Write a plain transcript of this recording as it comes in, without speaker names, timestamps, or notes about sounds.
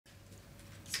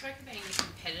spoke of being a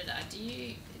competitor.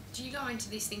 Do you go into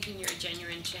this thinking you're a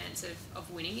genuine chance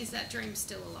of winning? Is that dream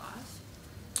still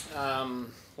alive?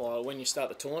 Well, when you start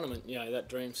the tournament, that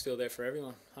dream's still there for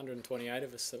everyone. 128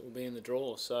 of us that will be in the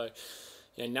draw. So,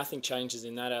 nothing changes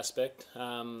in that aspect.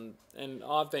 And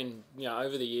I've been,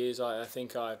 over the years, I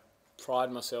think I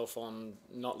pride myself on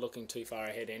not looking too far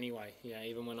ahead anyway.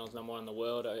 Even when I was number one in the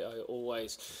world, I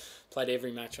always played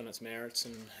every match on its merits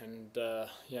and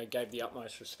gave the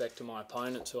utmost respect to my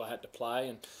opponents who I had to play.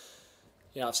 And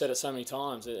I've said it so many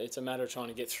times, it's a matter of trying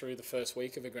to get through the first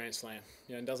week of a Grand Slam.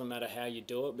 It doesn't matter how you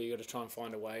do it, but you've got to try and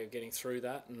find a way of getting through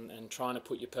that and trying to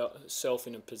put yourself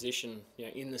in a position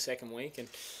in the second week. And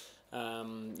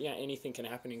anything can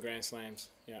happen in Grand Slams.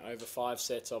 Over 5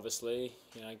 sets, obviously,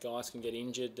 guys can get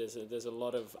injured. There's a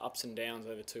lot of ups and downs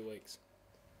over 2 weeks.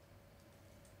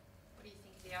 What do you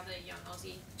think of the other young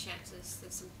Aussie chances?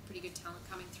 There's some pretty good talent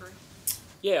coming through.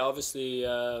 Yeah, obviously,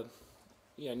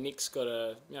 Nick's got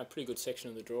a pretty good section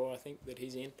of the draw, I think, that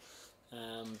he's in.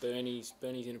 Bernie's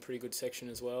in a pretty good section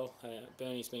as well.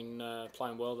 Bernie's been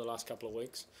playing well the last couple of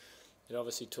weeks. It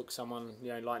obviously took someone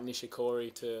like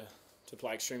Nishikori to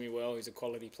play extremely well. He's a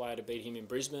quality player to beat him in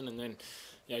Brisbane, and then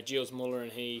Gilles Muller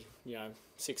and he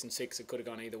 6 and 6. It could have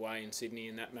gone either way in Sydney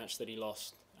in that match that he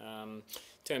lost. In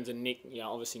terms of Nick,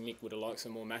 obviously Nick would have liked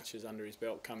some more matches under his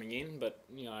belt coming in, but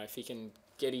if he can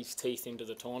get his teeth into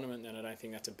the tournament, then I don't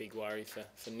think that's a big worry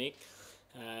for Nick.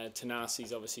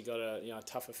 Tanasi's obviously got a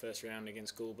tougher first round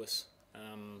against Gulbis.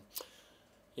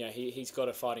 He's got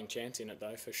a fighting chance in it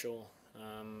though, for sure.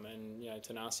 And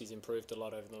Tanasi's improved a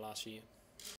lot over the last year.